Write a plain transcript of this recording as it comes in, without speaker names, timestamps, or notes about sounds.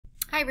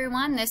Hi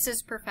everyone, this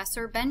is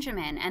Professor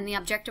Benjamin, and the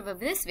objective of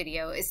this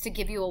video is to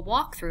give you a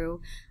walkthrough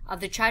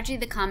of the Tragedy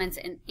of the Commons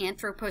and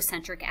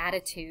Anthropocentric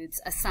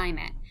Attitudes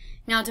assignment.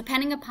 Now,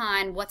 depending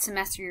upon what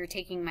semester you're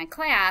taking my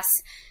class,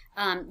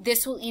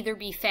 this will either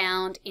be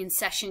found in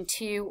session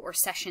 2 or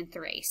session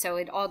 3, so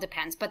it all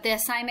depends, but the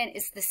assignment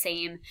is the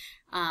same.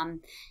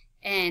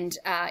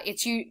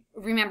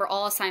 Remember,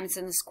 all assignments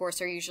in this course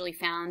are usually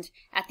found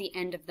at the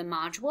end of the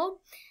module.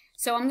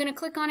 So I'm going to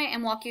click on it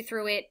and walk you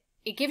through it.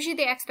 It gives you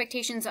the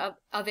expectations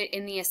of it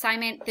in the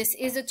assignment. This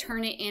is a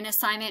Turnitin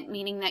assignment,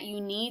 meaning that you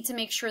need to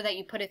make sure that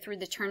you put it through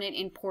the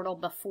Turnitin portal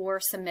before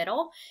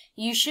submittal.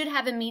 You should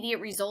have immediate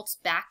results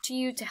back to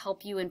you to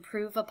help you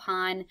improve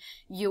upon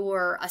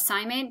your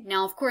assignment.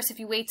 Now, of course, if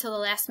you wait till the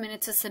last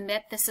minute to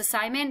submit this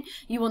assignment,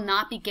 you will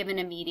not be given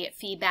immediate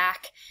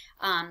feedback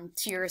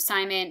to your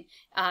assignment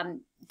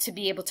to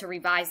be able to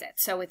revise it.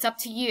 So it's up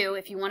to you.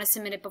 If you want to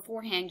submit it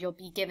beforehand, you'll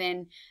be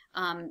given,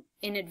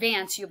 in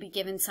advance, you'll be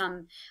given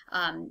some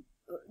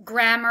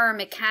grammar,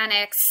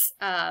 mechanics,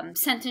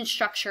 sentence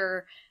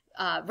structure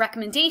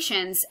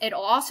recommendations.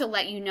 It'll also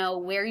let you know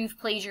where you've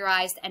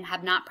plagiarized and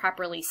have not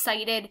properly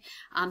cited.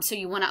 So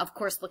you want to, of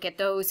course, look at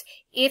those.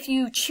 If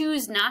you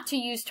choose not to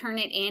use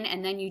Turnitin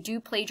and then you do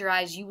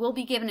plagiarize, you will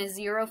be given a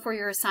 0 for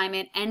your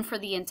assignment and for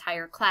the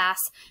entire class.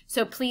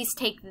 So please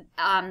take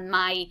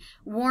my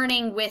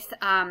warning with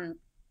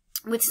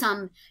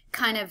some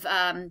kind of,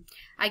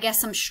 I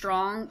guess,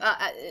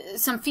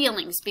 some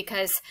feelings,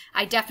 because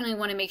I definitely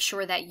want to make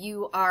sure that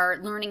you are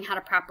learning how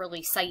to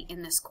properly cite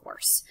in this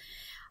course.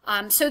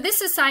 So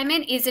this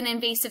assignment is an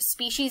invasive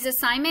species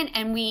assignment,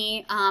 and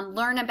we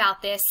learn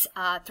about this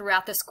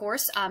throughout this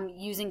course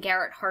using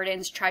Garrett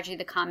Hardin's Tragedy of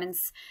the Commons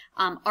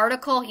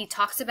article. He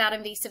talks about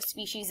invasive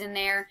species in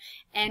there.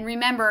 And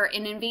remember,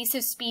 an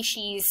invasive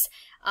species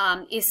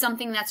is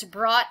something that's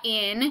brought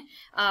in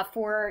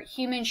for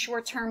human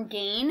short-term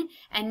gain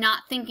and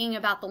not thinking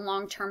about the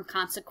long-term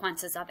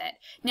consequences of it.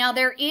 Now,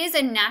 there is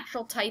a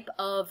natural type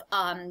of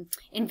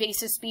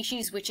invasive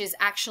species which is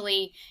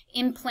actually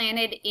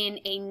implanted in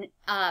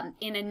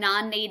a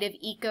non-native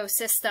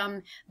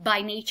ecosystem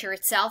by nature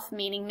itself,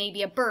 meaning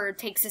maybe a bird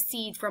takes a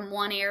seed from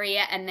one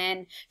area and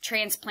then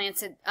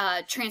transports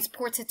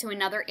it to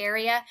another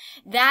area.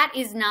 That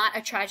is not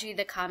a Tragedy of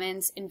the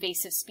Commons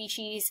invasive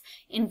species.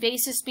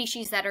 Invasive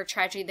species that are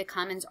Tragedy of the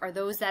Commons are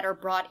those that are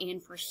brought in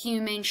for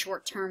human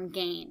short-term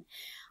gain.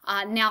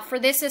 Now, for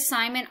this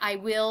assignment, I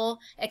will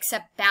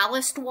accept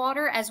ballast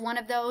water as one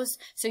of those.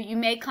 So you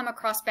may come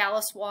across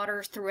ballast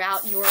water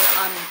throughout your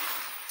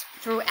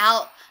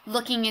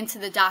looking into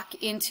the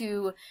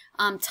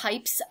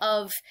types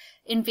of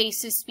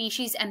invasive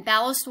species. And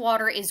ballast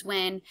water is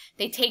when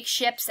they take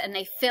ships and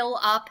they fill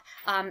up,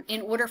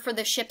 in order for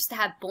the ships to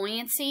have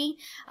buoyancy,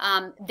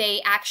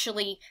 they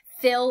actually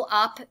fill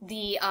up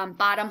the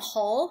bottom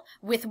hull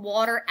with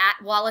water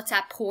while it's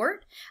at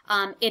port.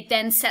 It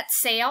then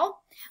sets sail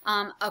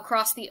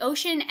across the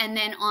ocean, and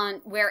then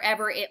on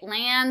wherever it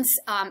lands,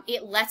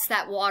 it lets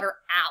that water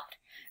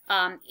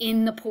out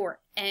in the port.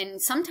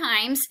 And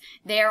sometimes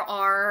there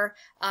are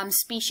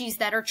species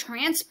that are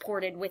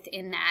transported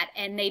within that,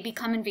 and they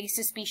become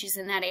invasive species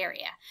in that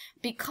area.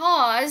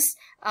 Because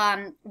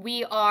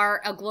we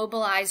are a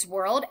globalized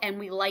world and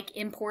we like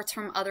imports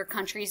from other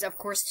countries, of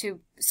course, to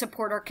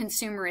support our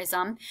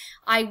consumerism,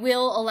 I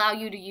will allow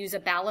you to use a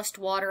ballast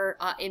water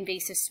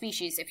invasive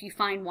species if you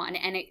find one,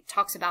 and it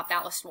talks about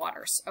ballast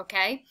waters,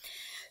 okay?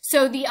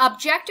 So the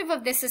objective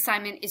of this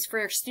assignment is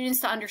for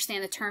students to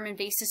understand the term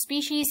invasive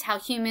species, how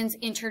humans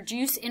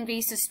introduce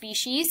invasive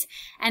species,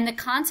 and the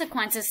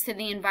consequences to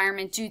the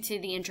environment due to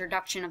the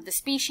introduction of the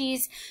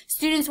species.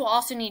 Students will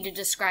also need to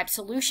describe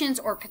solutions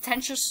or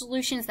potential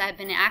solutions that have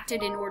been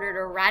enacted in order to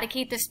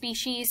eradicate the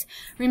species.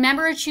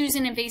 Remember to choose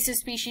an invasive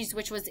species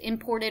which was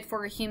imported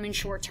for a human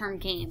short-term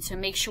gain, so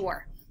make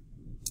sure.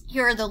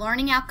 Here are the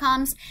learning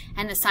outcomes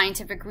and the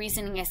scientific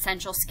reasoning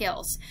essential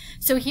skills.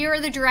 So here are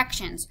the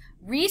directions.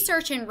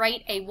 Research and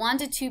write a 1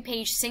 to 2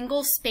 page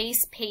single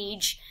space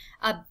page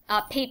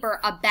paper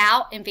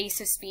about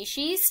invasive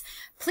species.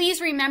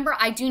 Please remember,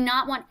 I do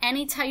not want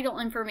any title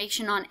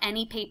information on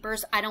any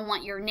papers. I don't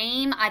want your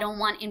name. I don't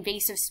want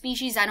invasive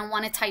species. I don't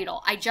want a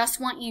title. I just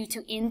want you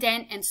to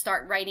indent and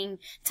start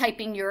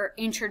typing your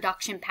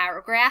introduction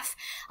paragraph.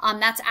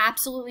 That's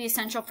absolutely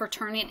essential for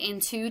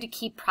Turnitin 2 to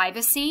keep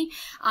privacy.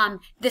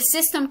 The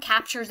system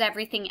captures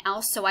everything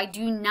else, so I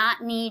do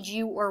not need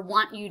you or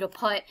want you to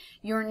put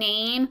your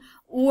name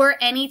or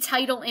any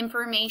title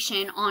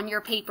information on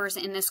your papers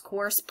in this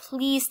course.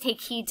 Please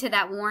take heed to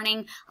that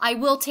warning. I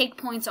will take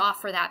points off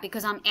for that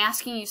because I'm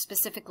asking you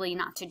specifically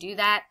not to do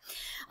that.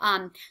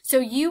 So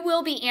you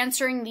will be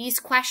answering these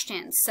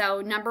questions.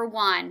 So number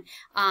 1,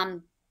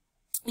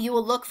 you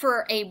will look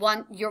for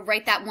you'll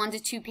write that 1 to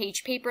 2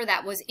 page paper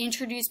that was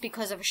introduced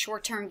because of a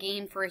short-term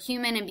gain for a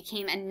human and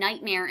became a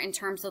nightmare in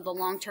terms of the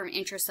long-term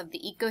interests of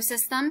the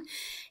ecosystem.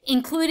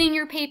 Include in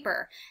your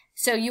paper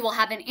So you will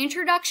have an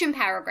introduction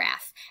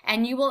paragraph,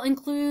 and you will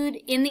include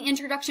in the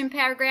introduction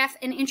paragraph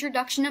an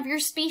introduction of your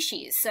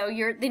species. So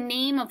the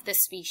name of the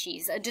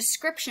species, a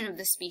description of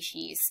the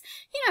species,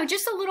 you know,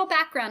 just a little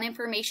background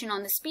information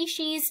on the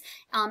species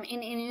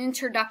in an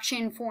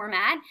introduction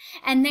format.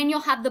 And then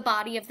you'll have the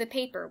body of the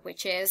paper,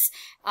 which is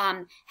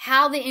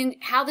how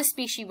the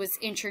species was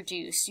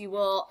introduced. You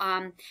will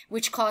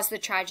which caused the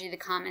tragedy of the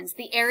commons,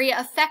 the area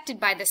affected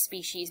by the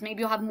species.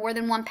 Maybe you'll have more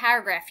than one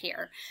paragraph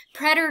here.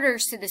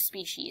 Predators to the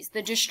species,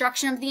 the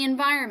destruction of the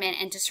environment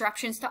and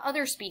disruptions to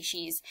other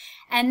species.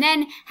 And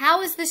then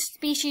how is the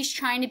species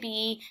trying to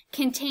be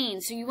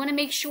contained? So you want to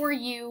make sure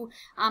you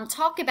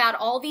talk about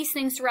all these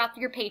things throughout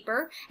your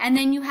paper, and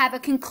then you have a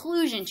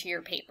conclusion to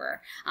your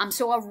paper.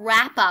 So a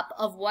wrap up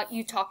of what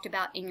you talked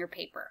about in your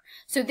paper.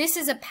 So this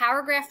is a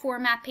paragraph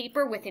format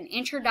paper with an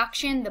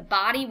introduction, the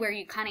body where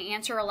you kind of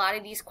answer a lot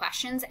of these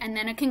questions, and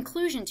then a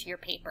conclusion to your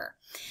paper.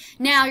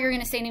 Now you're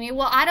going to say to me,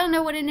 well, I don't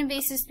know what an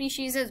invasive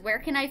species is. Where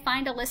can I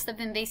find a list of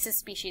invasive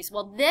species?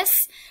 Well, this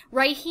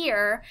right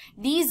here,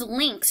 these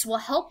links will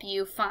help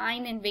you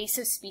find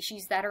invasive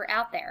species that are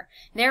out there.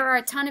 There are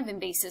a ton of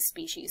invasive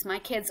species. My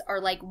kids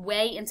are like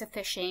way into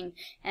fishing,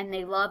 and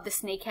they love the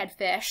snakehead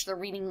fish. They're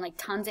reading like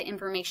tons of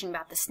information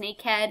about the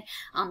snakehead.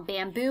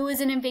 Bamboo is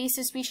an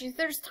invasive species.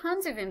 There's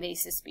tons of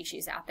invasive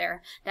species out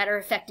there that are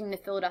affecting the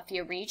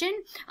Philadelphia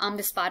region.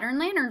 The spider and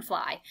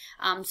lanternfly.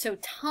 So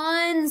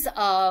tons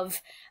of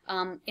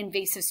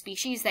invasive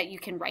species that you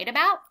can write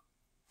about.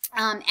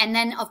 And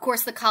then, of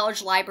course, the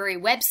college library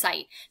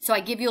website. So I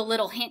give you a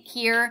little hint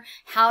here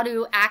how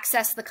to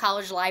access the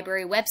college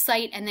library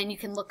website, and then you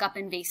can look up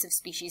invasive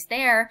species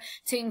there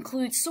to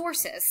include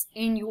sources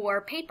in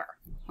your paper,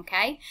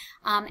 okay?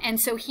 And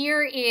so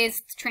here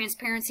is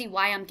transparency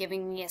why I'm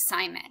giving the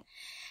assignment.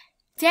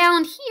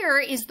 Down here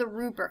is the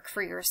rubric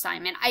for your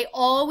assignment. I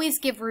always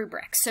give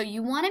rubrics, so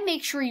you want to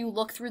make sure you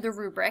look through the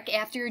rubric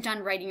after you're done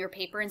writing your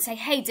paper and say,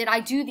 hey, did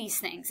I do these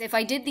things? If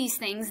I did these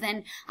things,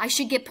 then I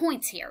should get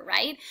points here,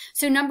 right?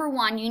 So number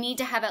one, you need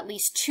to have at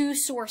least 2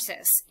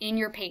 sources in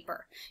your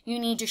paper. You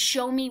need to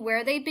show me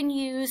where they've been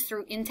used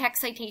through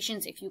in-text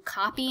citations. If you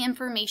copy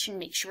information,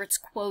 make sure it's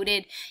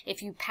quoted.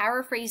 If you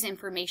paraphrase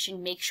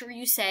information, make sure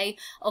you say,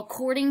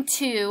 according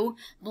to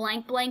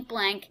blank, blank,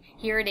 blank,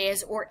 here it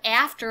is, or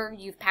after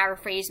you've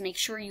paraphrased, make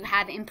sure you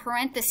have in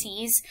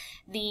parentheses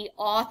the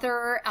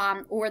author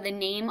or the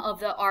name of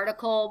the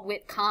article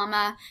with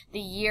comma, the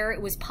year it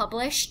was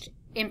published.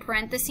 In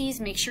parentheses,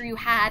 make sure you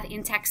have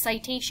in-text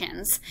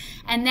citations.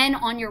 And then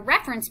on your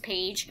reference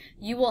page,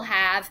 you will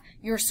have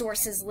your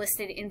sources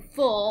listed in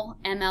full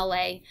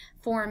MLA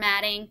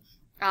formatting.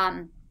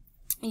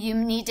 You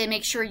need to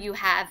make sure you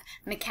have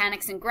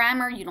mechanics and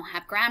grammar. You don't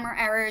have grammar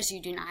errors.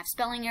 You do not have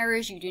spelling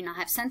errors. You do not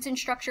have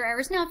sentence structure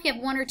errors. Now, if you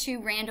have 1 or 2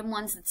 random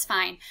ones, that's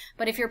fine.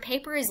 But if your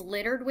paper is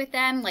littered with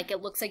them, like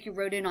it looks like you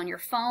wrote it on your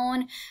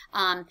phone,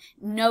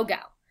 no go.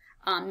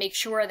 Make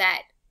sure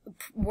that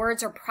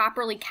words are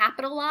properly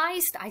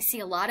capitalized. I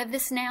see a lot of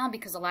this now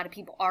because a lot of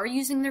people are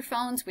using their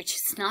phones, which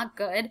is not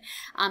good.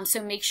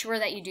 So make sure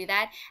that you do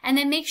that. And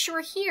then make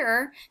sure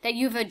here that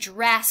you've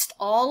addressed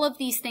all of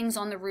these things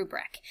on the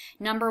rubric.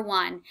 Number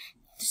 1,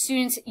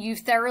 students, you've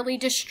thoroughly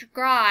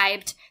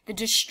described the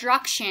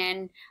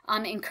destruction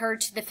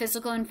incurred to the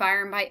physical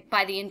environment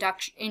by the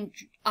introduction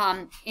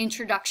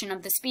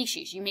of the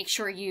species. You make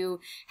sure you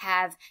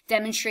have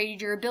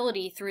demonstrated your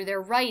ability through their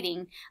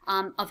writing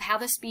of how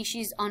the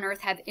species on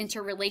Earth have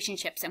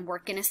interrelationships and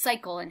work in a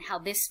cycle, and how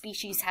this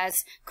species has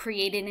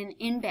created an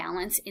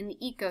imbalance in the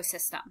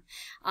ecosystem.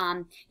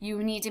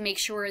 You need to make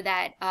sure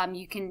that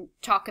you can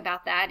talk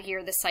about that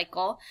here, the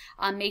cycle.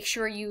 Make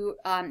sure you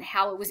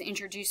how it was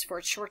introduced for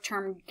its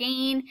short-term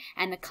gain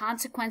and the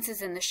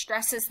consequences and the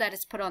stresses that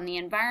it's put on the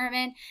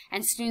environment.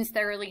 And students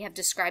thoroughly have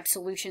described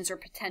solutions or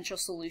potential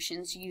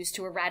solutions used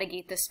to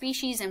eradicate the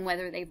species and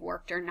whether they've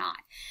worked or not.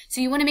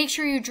 So you want to make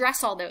sure you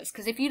address all those,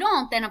 because if you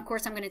don't, then of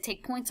course I'm going to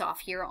take points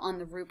off here on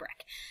the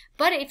rubric.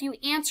 But if you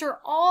answer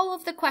all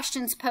of the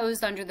questions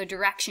posed under the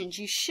directions,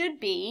 you should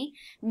be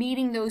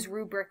meeting those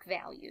rubric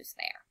values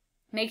there.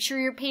 Make sure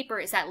your paper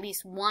is at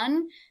least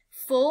 1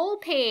 full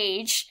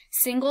page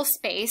single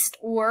spaced,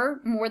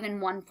 or more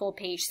than 1 full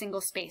page single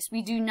spaced.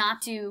 We do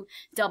not do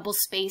double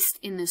spaced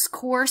in this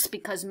course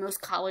because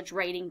most college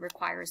writing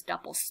requires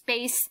double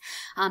space.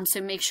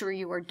 So make sure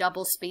you are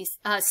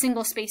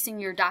single spacing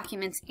your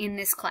documents in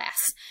this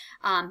class.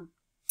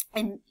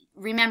 And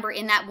remember,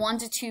 in that 1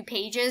 to 2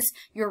 pages,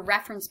 your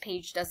reference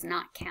page does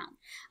not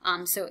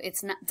count. So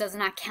it's does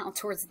not count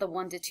towards the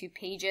 1 to 2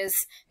 pages.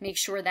 Make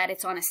sure that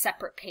it's on a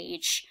separate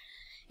page.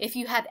 If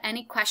you have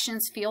any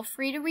questions, feel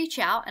free to reach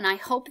out, and I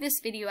hope this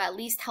video at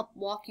least helped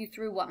walk you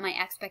through what my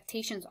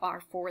expectations are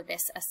for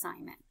this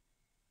assignment.